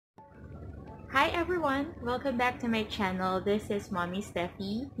Hi everyone! Welcome back to my channel. This is Mommy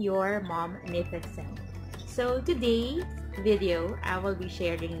Steffi, your Momnificent. So today's video, I will be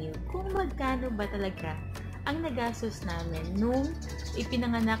sharing you kung magkano ba talaga ang nagastos namin nung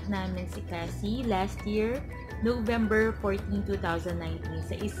ipinanganak namin si Cassie last year, November 14, 2019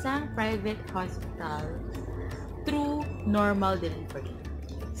 sa isang private hospital through normal delivery.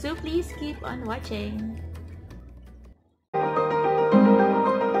 So please keep on watching!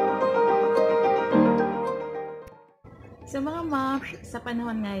 So mga moms, sa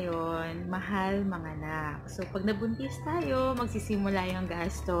panahon ngayon, mahal manganak. So pag nabuntis tayo, magsisimula yung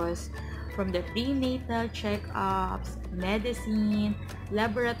gastos from the prenatal check-ups, medicine,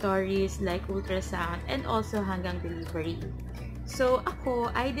 laboratories like ultrasound, and also hanggang delivery. So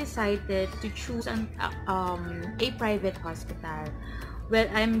ako, I decided to choose a private hospital. Well,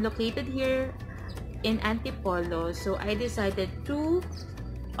 I'm located here in Antipolo, so I decided to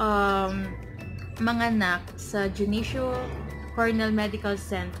manganak sa Junicio Cornell Medical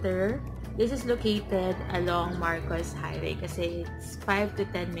Center. This is located along Marcos Highway kasi it's 5 to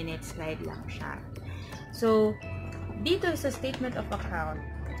 10 minutes ride lang siya. So, dito sa statement of account,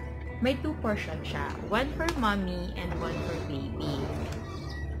 may 2 portion siya. One for mommy and one for baby.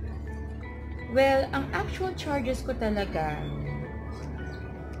 Well, ang actual charges ko talaga,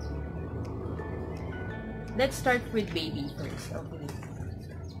 let's start with baby first, okay?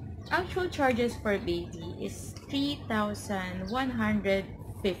 Actual charges for baby is 3,150,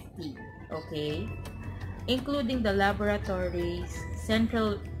 okay? Including the laboratories,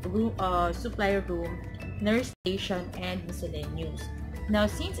 central room, supply room, nurse station, and miscellaneous.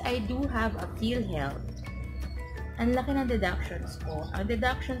 Now, since I do have a PhilHealth, ang laki ng deductions ko. Ang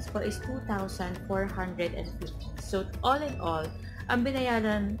deductions ko is 2,450. So, all in all, ang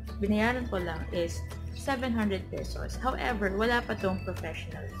binayaran ko lang is 700 pesos. However, wala pa tong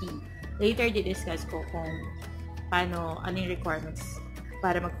professional fee. Later, di-discuss ko kung ano yung requirements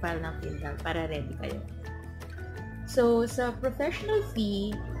para mag-file ng PhilHealth, para ready kayo. So, sa professional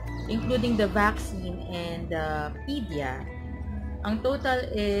fee, including the vaccine and the pedia, ang total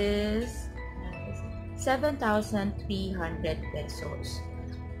is 7,300 pesos.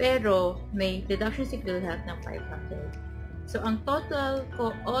 Pero, may deduction si PhilHealth ng 500. So, ang total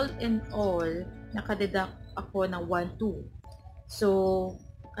ko, all in all, nakadeduct ako ng 1,200. So,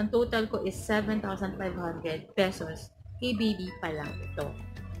 ang total ko is 7,500 pesos. Kay baby pa lang ito.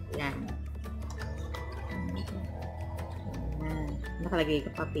 Yan. Nakalagay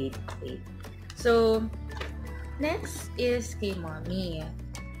ka pa paid. So, next is kay mommy.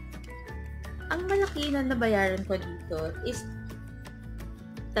 Ang malaki na nabayaran ko dito is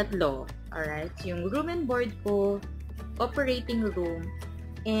 3. Alright? Yung room and board ko, operating room,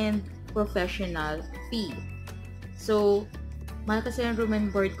 and professional fee. So, mahal kasi yung room and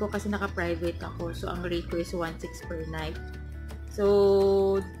board ko kasi naka-private ako. So, ang rate ko is 1,600 per night.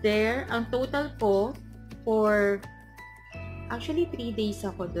 So, there, ang total ko for, actually 3 days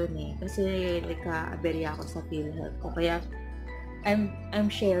ako dun eh. Kasi, aberya ako sa PhilHealth ko. Kaya, I'm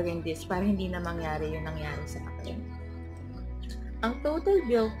sharing this para hindi na mangyari yung nangyari sa akin. Ang total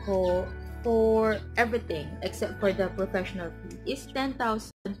bill ko for everything except for the professional fee is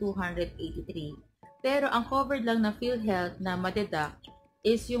 10,283. Pero ang covered lang na PhilHealth na madeduct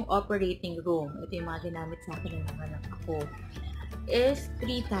is yung operating room. Ito yung mga ginamit sa akin ng anak ko. Is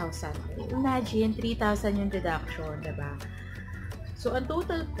 3,000. Imagine, 3,000 yung deduction, diba? So, ang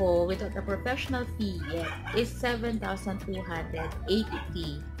total ko without the professional fee yet is 7,283.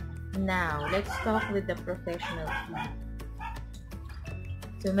 Now, let's talk with the professional fee.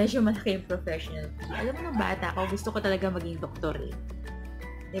 So, medyo malaki yung professional fee. Alam mo ng bata ako, gusto ko talaga maging doktor eh.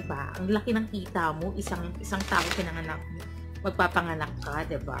 Diba? Ang laki ng kita mo, isang tao pinanganak mo. Magpapanganak ka,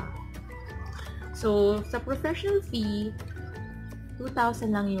 diba? So, sa professional fee, 2,000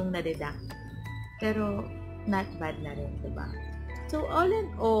 lang yung nadeduct. Pero, not bad na rin, diba? So, all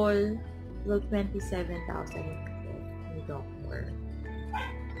in all, well, 27,000 yung doctor.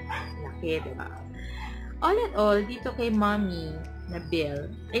 Laki, diba? All in all, dito kay mommy, na bill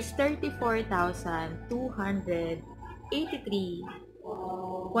is 34,283.32.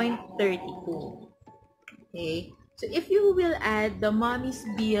 Okay? So, if you will add the mommy's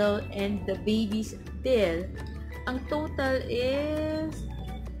bill and the baby's bill, ang total is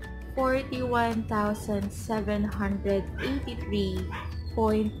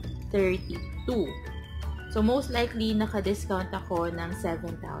 41,783.32. So, most likely, naka-discount ako ng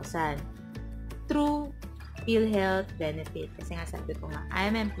 7,000 through PhilHealth benefit. Kasi nga sabi ko nga,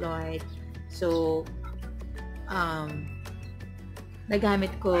 I'm employed. So,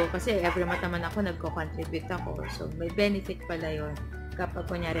 nagamit ko, kasi every month naman ako, nagko-contribute ako. So, may benefit pala yun. kapag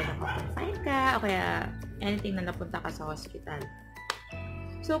kunyari nakapag-file ka o kaya anything na napunta ka sa hospital.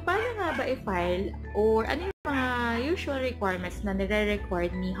 So, paano nga ba i-file or ano yung mga usual requirements na nire-require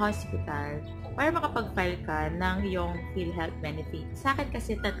ni hospital para makapag-file ka ng iyong PhilHealth benefit? Sa akin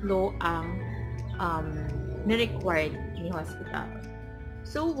kasi 3 ang ni-required ni hospital.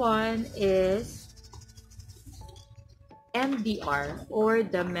 So, 1 is MDR or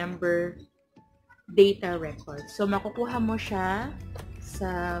the member data record. So, makukuha mo siya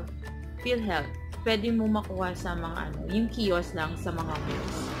sa PhilHealth. Pwede mo makuha sa mga yung kiosk lang sa mga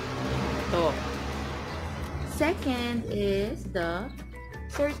malls. Ito. Second is the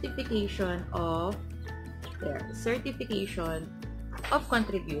certification of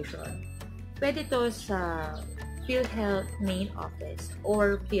contribution. Pwede to sa PhilHealth main office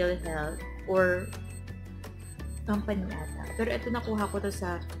or PhilHealth or company ata. Pero ito nakuha ko to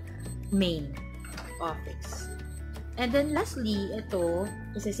sa main office. And then lastly, ito,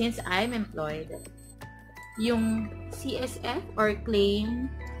 kasi since I'm employed, yung CSF or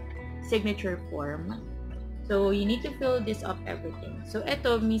claim signature form. So, you need to fill this up everything. So,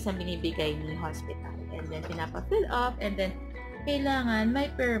 ito, minsan binibigay ni hospital. And then, pinapa-fill up. And then, kailangan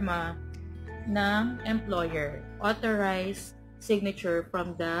may perma ng employer. Authorized signature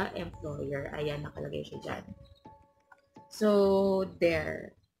from the employer. Ayan, nakalagay siya dyan. So,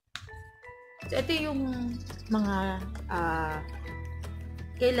 there. So, ito yung mga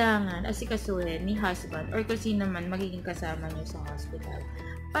kailangan asikasuhin ni husband or kung sino man magiging kasama nyo sa hospital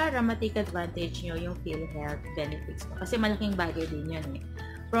para ma-take advantage nyo yung PhilHealth benefits mo. Kasi malaking bagay din yun eh.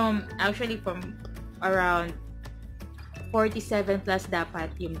 From around 47 plus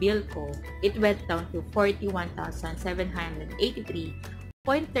dapat yung bill ko, it went down to 41,783.32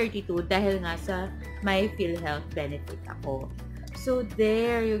 dahil nga sa may PhilHealth benefit ako. So,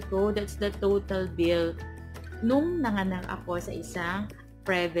 there you go. That's the total bill nung nanganak ako sa isang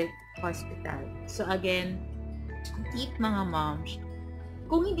private hospital. So, again, tip mga moms,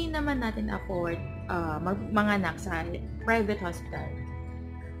 kung hindi naman natin afford manganak sa private hospital,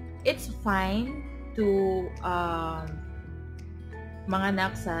 it's fine to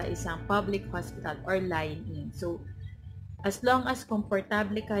manganak sa isang public hospital or lie-in. So, as long as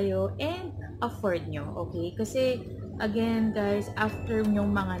komportable kayo and afford nyo, okay? Kasi, again, guys, after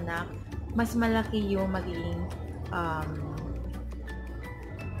nyong manganak, mas malaki yung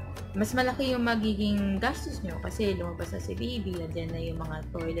magiging gastos nyo kasi lumabas na si baby, nandiyan na yung mga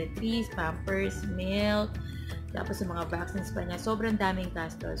toiletries, pampers, milk, tapos yung mga vaccines pa niya. Sobrang daming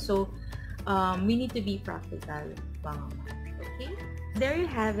gastos. So, we need to be practical, mga moms. Okay? There you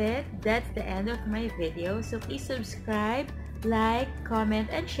have it. That's the end of my video. So, please subscribe, like, comment,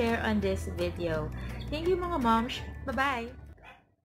 and share on this video. Thank you, mga moms. Bye-bye!